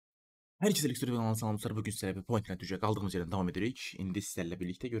Herkese elektrik olan salamlar. Bugün sizlərlə bir point nəticə qaldığımız yerdən davam edirik. İndi sizlərlə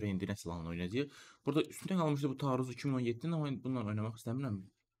birlikdə görə indi nə silahla oynayacağıq. Burada üstündə qalmışdı bu taarruz 2017-dən amma bununla oynamaq istəmirəm.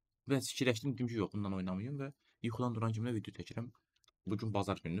 Bəs fikirləşdim dedim ki, yox, bundan oynamayım və yuxudan duran kimi də video çəkirəm. Bugün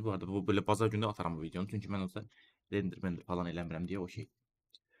bazar günüdür. Bu arada bu belə bazar günü ataram bu videonu. Çünki mən olsa render falan eləmirəm deyə o şey.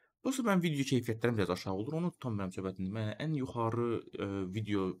 Dolayısıyla mən video keyfiyyətlərim biraz aşağı olur. Onu tutamıram söhbətində. Mənə ən yuxarı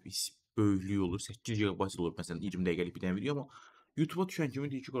video böyüklüyü olur. 8 GB olur məsələn 20 dəqiqəlik bir dənə video amma YouTube'a düşən kimi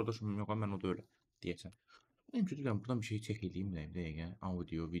deyir ki, qardaşım yox, mən o da öyle deyəsən. Dedim ki, deyirəm, buradan bir şey çək eləyim də, bir dəqiqə.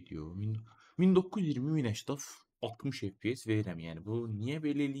 Audio, video, 1920, 1080, 60 FPS verirəm. Yəni bu niyə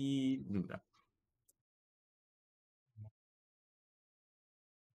belə eləyir, bilmirəm.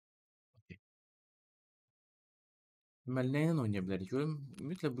 Deməli, nə ilə oynaya bilərik? Görüm,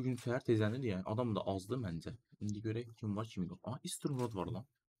 ümumiyyətlə bugün səhər tezlənir yəni. Adam da azdı məncə. İndi görək kim var, kim yox. Aha, Eastern Road var lan.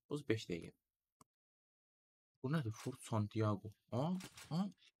 O 5 dəqiqə. Bu nədir? Fort Santiago. Aha,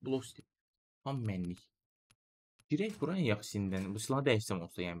 Blosti. Tam mənlik. Direkt buraya yaxşısından. Bu silahı dəyişsəm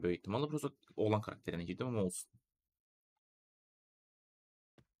olsa, yəni böyük ehtimalla. Prosta olan karakterinə girdim amma olsun.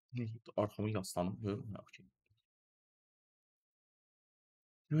 Arxamı yaslanım. Görüm, okey.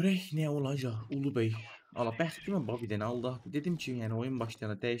 Görək nə olacaq, Ulu Bey. Allah bəxtimə bax bir dənə Allah. Dedim ki, yəni oyun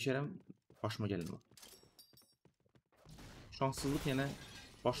başlayana dəyişərəm, başıma gəlin o. Şanssızlıq yenə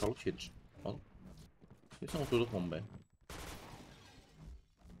baş alıb gedir. Al. Sən oturduq bombaya.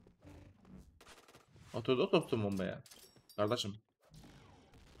 Oturduq bombaya. Qardaşım.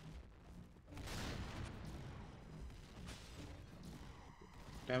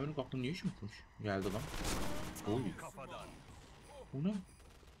 Dəmirin qapını niyə işmişmiş? Gəldi lan. Oy. Bu nə?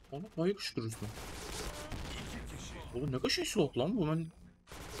 Onu bayıq qışqırırsın. Oğlum ne kaşın slot lan bu ben.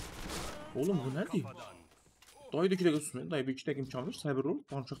 Oğlum bu nerede? Dayı da 2 dakika susmayın. Dayı bir 2 dakika imkan verir. Cyber Roll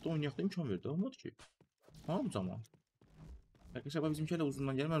Barçak'ta oynayakta imkan verdi. Olmadı ki. Tamam mı zaman? Arkadaşlar bizimkilerle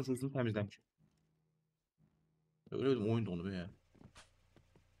uzundan gelmem. Ben şu uzunu temizlemiş. Öyle dedim oyun dondu be ya.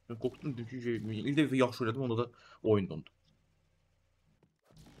 Ben korktum çünkü ilk defa yaxşı oynadım onda da oyun dondu.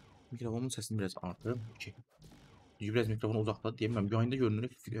 Mikrofonun sesini biraz artırım. Biraz mikrofonu uzaqladı diyemem. Yayında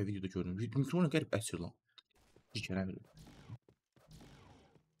görünür, videoda görünür. Mikrofonu qərib əsir lan. Bir kərə verir.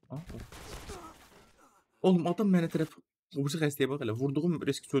 Oğlum adam mənə tərəf o birisi xəstəyə bax elə. Vurduğum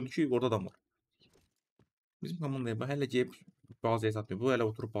risk söndü ki, orada adam var. Bizim komandaya bax hələ gəlib bazaya satmıyor. Bu hələ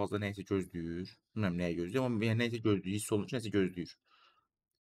oturub bazada nəysə gözləyir. Bilmirəm nəyə gözləyir amma yəni nəysə gözləyir. Hiss olunur ki, nəsə gözləyir.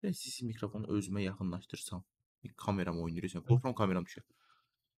 Ben sizi mikrofonu özümə yaxınlaşdırsam. Kameram oynayırsan. Qorxuram kameram düşər.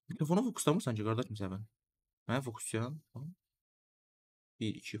 Mikrofona fokuslamırsan ki, qardaşım sən mən. Mənə fokuslan.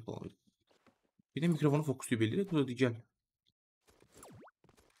 1 2 falan. Bir də mikrofonu fokuslayıb eləyir. Bu da gəl.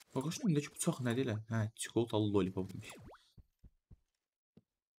 Bagajın önündəki bıçaq nədir elə? Hə, çikolatalı lollipopmuş.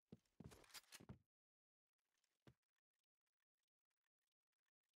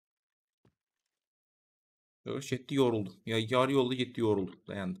 Bagaj getdi, yoruldu. Ya yarı yolda getdi, yoruldu.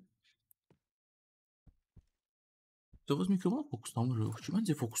 Dayandı. Zavaz mikrofona fokuslamır yok ki.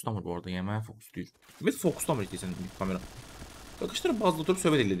 Bence fokuslamır bu arada. Yəni mənə fokuslayır. Biz fokuslamır deyəsən kamera. Bagajlar bazda oturub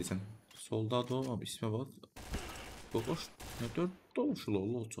söhbət eləyirsən. Soldado, ismə bax. Bagaj nə 4 doluşulu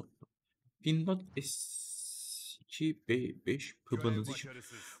olacaq. Pindad S2B5 pıbındızı için.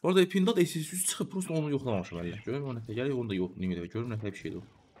 Bu arada Pindad S3 çıxıb prosta onu yoxlamamışım əllə. Görüm o nətə gəlir, onu da yoxlayayım edə. Görüm nətə bir şeydir o.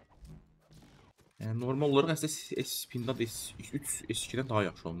 Yəni normal olaraq əslində Pindad S3 S2-dən daha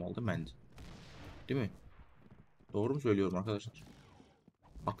yaxşı olmalıdır məncə. Değil mi? Doğru mu söylüyorum arkadaşlar?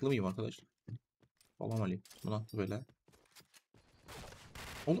 Haklı mıyım arkadaşlar? Salam Ali. Buna böyle.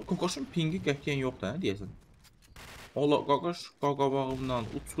 Onu Kokoş'un pingi qətiyyən yoxdur hə deyəsən. Ola Kokoş qaqabağımdan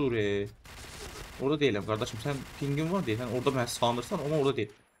uçur. Orada değilim kardeşim. Sen pingin var diye sen orada ben sanırsan ama orada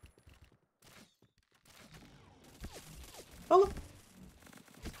değil. Alın.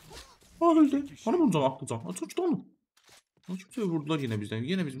 Aa öldü. Bana bunu can attı can. Çocuktu onu. Ama kimse vurdular yine bizden.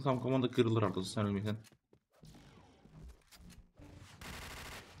 Yine bizim tam komanda kırılır artık sen ölmeysen.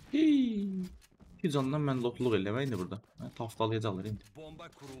 Hii. Bir candan ben lotluluk eləməyin de burada. Taftalayacaqlar indi. Bomba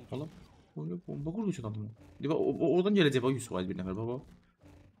kuruldu. Oğlum. Öyle bomba kurdu şu adamı. Oradan gelecek bak 100 bir nefer baba.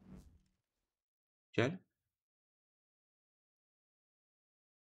 Gel.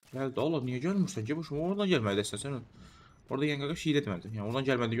 Geldi oğlum niye gelmirsən ki? Boşum oradan gəlməlisən sən. Orada yən qaqaş hile deməlidir. Yəni oradan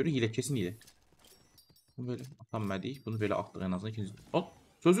gəlmədiyinə görə hile kesin hile. Bunu böyle atanmadik. Bunu böyle attık en azından ikinci. Al.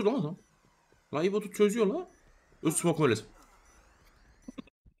 Çözüyor lan adam. La İbotu çözüyor la. Öz smoke öyle.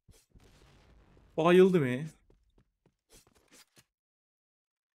 Bayıldı mı?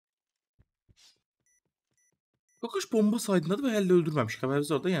 Qaqaş bomba saydındadır və əldə öldürməmiş.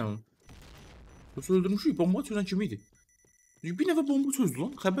 Xəbəriniz var da yəni onu. Yoxsa öldürmüşük. Bomba çözən kim idi? Bir nəfər bomba çözdü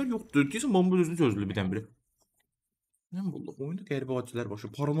lan. Xəbər yoxdur. Deyəsən bomba özünü çözdü birdən-birə. Nə bileyim, oyunda qəribə hadisələr baş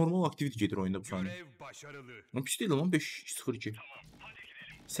verir. Paranormal aktivite gedir oyunda bu saniyə. Görev başarılı. Lan pis deyil lan 5-0-2.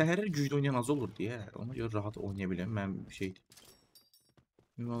 Səhərlər güclü oynayan az olur deyə, ona görə rahat oynaya bilirəm. Mənim şeydir.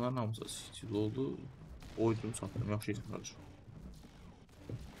 Ünvanların hamısı stil oldu. Oyuncunu satırım. Yaxşı şeysən qardaş.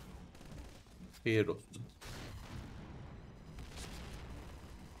 Xeyir olsun.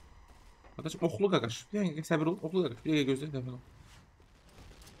 Qardaşım oxlu qaqaş. Bir dəqiqə səbir ol. Oxlu qaqaş. Bir dəqiqə gözlə. Dəfə ol.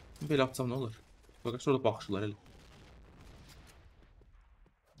 Belə atsam nə olur? Qaqaş orada baxışırlar elə.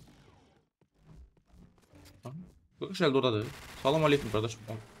 Qaqaş əldə oradadır. Salam aleyküm qardaşım.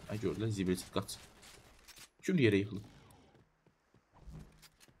 Ay gördülər zibilçit qaç. Şimdi yerə yıxılıb.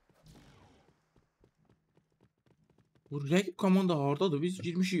 Bu rəqib komanda hardadır? Biz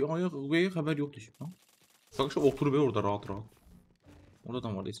girmişik ayaq və xəbər yoxdur. Qaqaş oturub orada rahat-rahat. Orada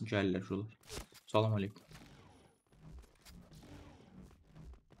adam var desin ki, əlləşiyorlar. Salam aleyküm.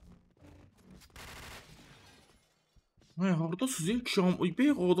 Ay, hardasınız ya? Şam,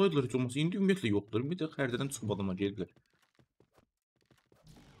 bəyək ağdaydılar heç olmasa. İndi ümumiyyətlə yoxdur. Bir də xərdədən çıxıb adamlar geldilər.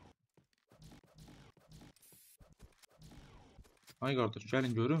 Ay qardaş,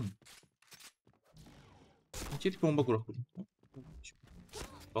 gəlin görün. Get bomba quraq.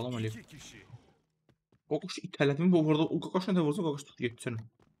 Salam aleyküm. Qaqaş itələdim bu arada. O qaqaşla da vursa qaqaş tutdu getdi sənə.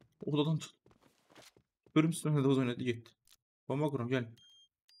 Odadan çıxdı. Görüm sizə nə də oynadı getdi. Bomba quram gəlin.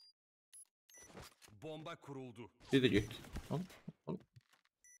 Bomba kuruldu. Dedi getdi. Al.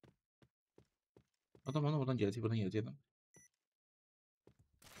 Adam ana oradan gələcək, buradan gələcək adam.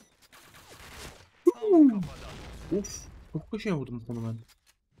 Of, çok kaşıya vurdum konu ben.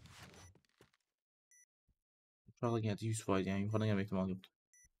 Uçakla geldi 100% yani yukarıdan gelme ihtimali yoktu.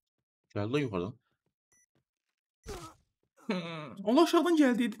 Geldi lan yukarıdan. Allah aşağıdan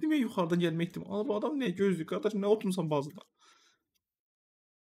geldi dedim ya yukarıdan gelme ihtimali. Bu adam ne gözlük kardeşim ne oturmuşsan bazıda.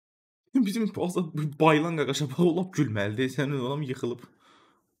 Bizim bazı bayılan qaqaşa bağlap gülməlidir. Sənin adam yıxılıb.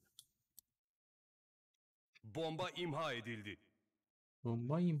 Bomba imha edildi.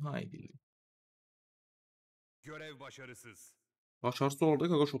 Bomba imha edildi. Görev başarısız. Başarısız orada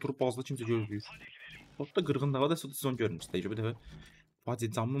qaqaş oturub bazıda kimsə gözləyir. Orada qırğın dağa da siz onu görmüşsünüz. Bir dəfə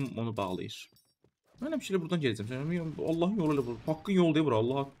Fatih camım onu bağlayır. Mən həmişə buradan gələcəm. Sən Allahın yolu ilə vur. Haqqın yolu deyə vur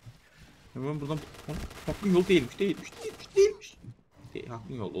Allah. Ben buradan hakkın yol değilmiş.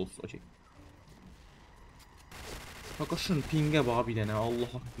 Hakkın yol olsun okey. Qaqaşın pingə bax bir dənə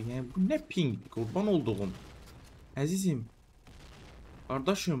Allah haqqı. Yəni bu nə ping? Qurban olduğum. Əzizim.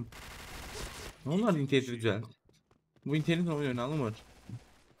 Qardaşım. Nə olar interneti düzəlt? Bu internet oyun oynanılmır.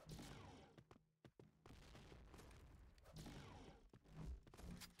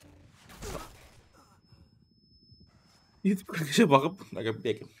 YouTube qaqaşa baxıb, bir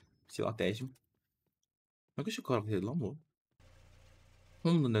dəqiqə silah dəyişim. Qaqaşa karakter lan bu.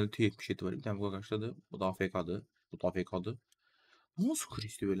 Onun da nə T77 var. Bir dənə qaqaşdadır. Bu da AFK'dır. Bu da AFK'dır. Nasıl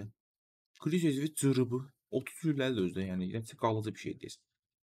kristi böyle? Kriz özü cırıbı. 30 illərlə özdə yəni. Nəsə qalıcı bir şey desin.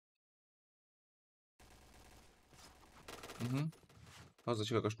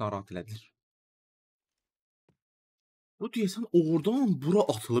 Fazlaca qaqaş narahat elədilir. Bu deyəsən oradan bura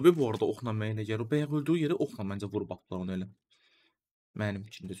atılıb bu arada oxla mənə gəlir. O bayaq öldüyü yerə oxla məncə vurub atdılar onu elə. Mənim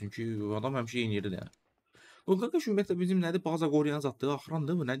içində çünki adam həmişə eyni yerdə yəni. Bu qaqaş ümumiyyətlə bizim nədir? Baza qoruyan zatdır,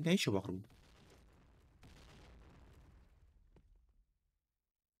 axırandır bu. Nə işə baxır bu?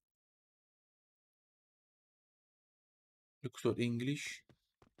 Yoksa English?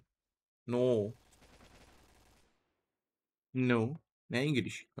 No. No. Ne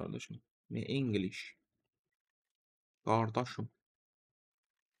English kardeşim? Ne English? Kardeşim.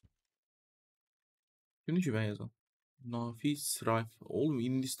 Şimdi ki ben yazam. Nafis Raif. Oğlum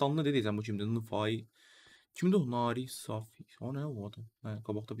Hindistanlı ne diyeceğim bu şimdi? Nıfai. Kimdi o? Nari Safi. O ne o adam? He,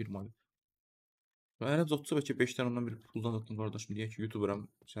 kabakta bir mavi. Ərəb zotsa bəlkə 5 dənə ondan bir puldan atdım qardaşım deyək ki, YouTuberam.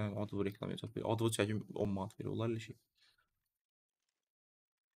 Sən adını reklam edəcək. Adını çəkim 10 manat verir. Olar elə şey.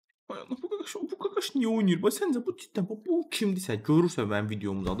 Ay Allah, bu qaqaş niyə oynayır? Bax səncə bu cidden bu kimdirsə, görürsə mənim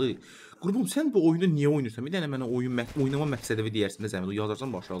videomdadır. Qrupum sən bu oyunu niyə oynayırsan? Bir dənə mənə oynama məqsədi deyərsən də zəhmət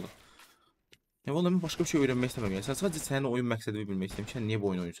yazarsan başlayalım. Ya vallahi mən başqa bir şey öyrənmək istəmirəm. Yəni sən sadəcə sənin oyun məqsədini bilmək istəyirəm. Sən niyə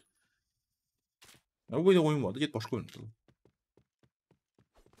bu oyunu oynayırsan? Ya bu oyunda oyun vardı, get başqa oyun oynayalım.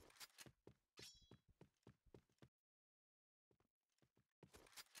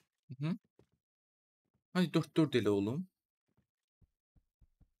 Hadi 4-4 elə oğlum.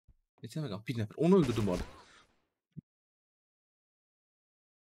 Geçen bakalım bir nefer. Onu öldürdüm bu arada.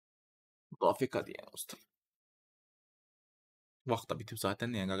 Bu da AFK diye dostum. Vaxt da bitib zaten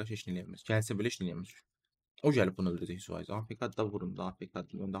yəni qaqaş heç nə eləməz. Gəlsə belə heç nə eləməz. O gəlib bunu öldürəcək Sosial. AFK-da vurun da AFK.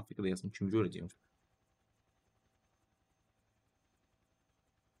 Onda AFK-da yazın kim görəcək.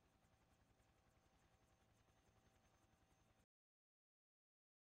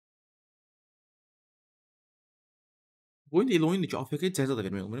 Bu oyunda elə oyundur ki, AFK-yə cəza da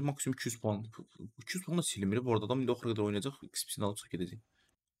vermək olmur. Maksimum 200 puan. 200 puan da silinmir. Bu arada adam indi o qədər oynayacaq, XP-sini alıb çıxıb gedəcək.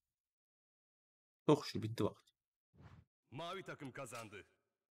 Çox şükür, bitti vaxt. Mavi takım kazandı.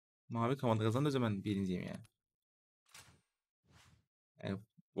 Mavi komanda qazandı, mən birinciyim yəni. Yəni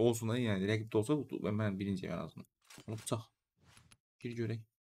olsun da, yəni rəqib də olsa mən birinciyim ən azından. Onu bıçaq. Gir görək.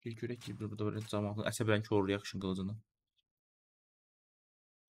 Gir görək ki, burada belə cəmaatın əsəblərini korlayaq işin qılıcını.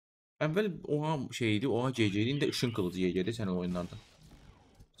 Əvvəl oha şey idi, oha GG idi, indi ışın qılıcı GG-dir sənin oyunlarda.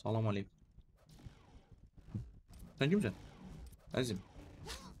 Salam aleykum. Sən kimsən? Əzizim.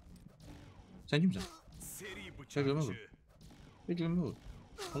 Sən kimsən? Seri Sən görmə bıçakçı. vur. Sən görmə vur.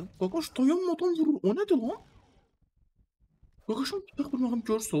 Qaqaş dayanmadan vurur. O nədir lan? Qaqaşın bıçaq vurmağım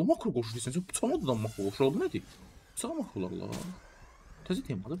görürsə o makro qoşur deyirsən. Sən bıçaqla da makro qoşur. O nədir? Bıçağa makrolar la. Təzə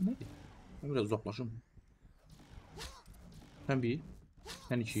temadır, bu nədir? Mən biraz uzaqlaşım. Sən bir.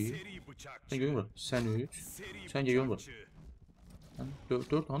 Sən iki. Seri bıçakçı. Sən görmür. Sən üç. Seri Sən görmür. bıçakçı.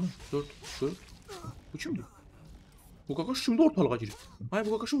 Dört hanı? Dört. Bu kimdir? Bu qaqaş şimdi ortalığa girir. Hayır,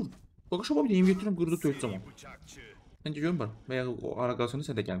 bu qaqaşı vur. Qaqaşa bax bir deyim getirəm qırdı dört zaman. Seri bıçakçı. Sən görmür. Veya o ara qalsın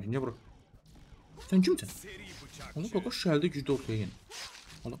sən də gəlmişsən. Niyə bura? Sən kimsən? Seri bıçakçı. Onu qaqaş gəldi gücdə ortaya yenə.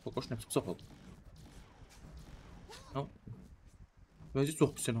 Allah qaqaş nə bıçaq aldı. Ha? Vəziyyət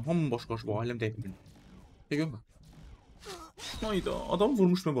çox pis sənə. Hamı baş-baş bu aləm dəyib bilir. Görmür. Hayda, adam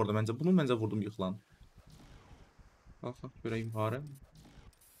vurmuş mu bu arada məncə? Bunu məncə vurdum yıxılan. Bax, görəyim harə.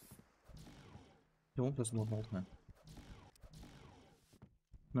 Tamam, səsim olmalı hə.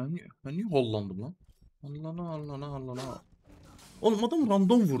 Mən niyə hollandım lan? Allana. Oğlum adam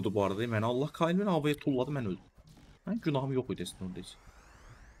random vurdu bu arada. Yəni Allah kalbini havaya tulladı, mən öldüm. Mən günahım yox idi əslində orada heç.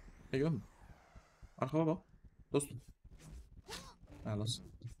 Görmür mü? Arxama bax. Dostum. Ayarlasın.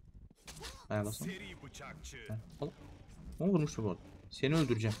 Seri bıçakçı. Onu vurmuştu bu arada. Seni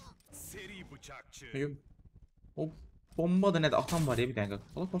öldüreceğim. Seri bıçakçı. O bomba da nədir? Atam var ya bir dənə.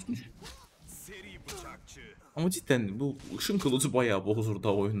 Allah basmış. Seri bıçakçı. Ama cidden bu ışın kılıcı bayağı bozur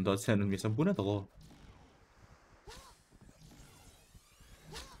da oyunda sen ölmeyesen. Bu ne de la?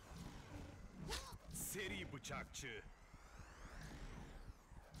 Seri bıçakçı.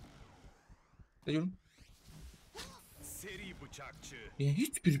 Ne diyorum? Seri bıçakçı. Yani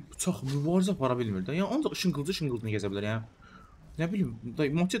hiçbir bıçak mübarizə apara bilmir də. Yəni ancaq ışın kılıcını gəzə bilər. Yəni nə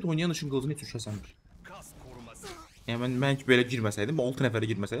bilim, maçet oynayan ışın kılıcını heç düşəsənmir. Kas koruması. Yəni mən belə girməsəydim, 6 nəfərə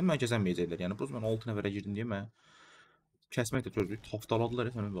girməsəydim mən kəsəməyəcəklər. Yəni prosta mən 6 nəfərə girdim deyə mən kəsmək də sözdür. Taftaladılar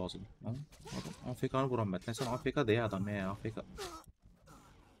ya sənə lazım. Adam AFK-nı vuran mən. Sən AFK deyə adam, AFK.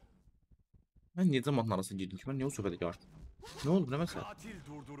 Mən niyə zamanın arasına girdim ki? Mən niyə o söhbətə qarışdım? Nə oldu, nə məsələ? Katil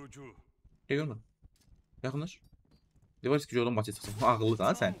durdurucu. Görmür. Yaxınlaş. Devaris ki, yoldan maçı çıxsın. Ağıllı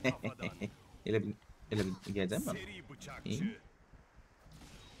da sən. Elə bil gələcəm mən. Seri bıçakçı.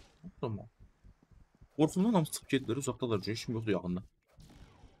 Tamam. Qorxumdan hamısı çıxıb getdilər, uzaqdalar. Heç kim yoxdur yaxında.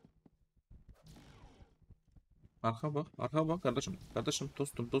 Arxa bax, qardaşım. Qardaşım,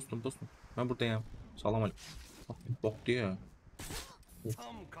 dostum. Mən buradayım. Salam aleyküm. Bak deyə.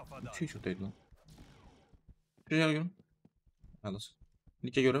 Tam kafadan. Şey çok değil lan. Güzel görün. Alasın.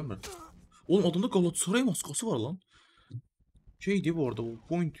 Nike görün mü? Oğlum adında Galatasaray maskası var lan. Şeydi bu arada, o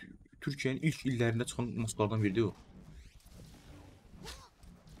Point Türkiye'nin ilk illərində çıxan maskalardan biridir o.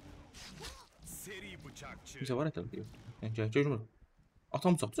 Seri bıçakçı. Bizə var etəl diyor. Yəni görmür.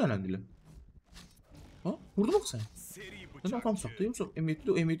 Atam saxtı sənəndilə. Ha? Vurdu bak sən. Seri Sən atam bıçakçı. saxtı yoksa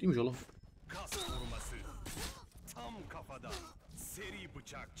M7'ymiş oğlum. Kas koruması. Tam kafadan. Seri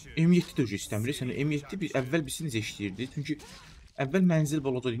bıçakçı. M7 də istəmir. Sən M7 bir əvvəl birisi necə işləyirdi? Çünki əvvəl mənzil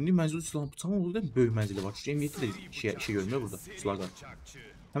balaca indi mənzil silahı bıçağı oldu da böyük mənzili var. Çünki M7 də şey görmür burada silahlar.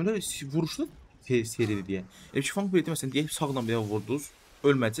 Həm də vuruşda seridir deyə. Ki Funk Bey'də məsələn deyək sağdan bir vurdunuz,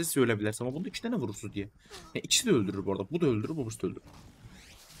 ölmədisə siz ölə bilərsiniz. Amma bunda 2 dənə vurursunuz deyə. Yəni ikisi də öldürür bu arada. Bu da öldürür, bu da öldürür.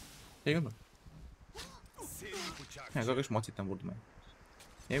 Görmür? Hə, qardaş maçetdən vurdum mən.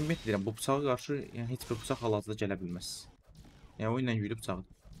 Yəni ümumiyyətlə deyirəm, bu bıçağa qarşı yəni heç bir bıçaq hal-hazırda gələ bilməz. Yəni o ilə yüklü bıçaqdır.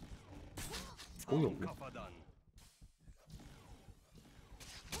 O yox.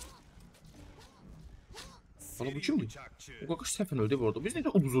 Valla bu kimdir? O qaqaş səhvən öldü bu arada. Biz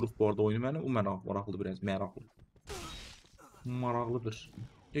necə uduzuruq bu arada oyunu? Mənim o maraqlıdır biraz, maraqlı. Maraqlıdır.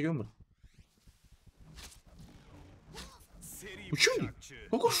 Görmür? Bu kimdir?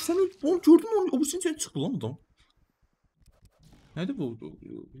 Qaqaş sən onu gördün mü? O bu sən çıxdı lan adam. Nədir bu?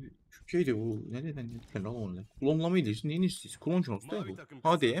 Şeydir bu. Nədir lan onu? Klonlama idi. Neyin istəyirsən? Klon kinosu da bu.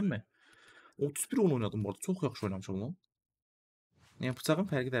 Ha deyəm mi? 31 onu oynadım bu arada. Çox yaxşı oynamışam lan. Yəni bıçağın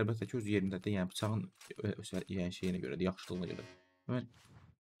fərqi də əlbəttə ki öz yerindədir. Yəni bıçağın yəni şeyinə görədir, yaxşılığına görə.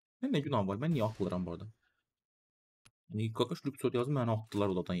 Mən nə günahım var? Mən niyə atılıram bu arada? Yəni qaqaş lüksot yazıb məni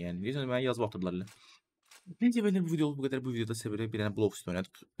atdılar odadan yəni. Deyirsən mənə yazıb atırdılar elə. Neyse belə bu video bu qədər. Bu videoda sizə belə bir dənə Blovs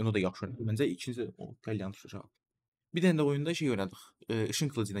oynadık. Onu da yaxşı oynadık. Məncə ikinci o İtalyan tutacaq. Bir dənə də oyunda şey oynadık. Işın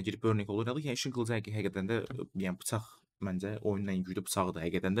kılıcına girib Burning Hole oynadık. Yəni işın kılıcı həqiqətən də yəni bıçaq məncə oyunun ən güclü bıçağıdır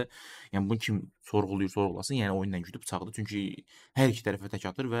həqiqətən də. Yəni bunu kim sorğulasın, yəni oyunun ən güclü bıçağıdır. Çünki hər iki tərəfə tək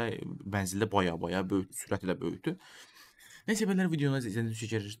atır və mənzildə baya böyük, sürəti də böyükdür. Neyse belə videonu izlədiyiniz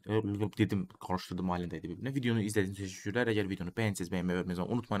üçün dedim, qarışdırdım halində idi bir-birinə. Videonu izlədiyiniz üçün təşəkkürlər. Əgər videonu bəyənsəniz, bəyənməyi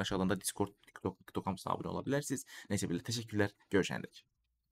unutmayın. Aşağıdan da Discord, TikTok hamısına abunə ola bilərsiniz. Neyse belə təşəkkürlər. Görüşərik.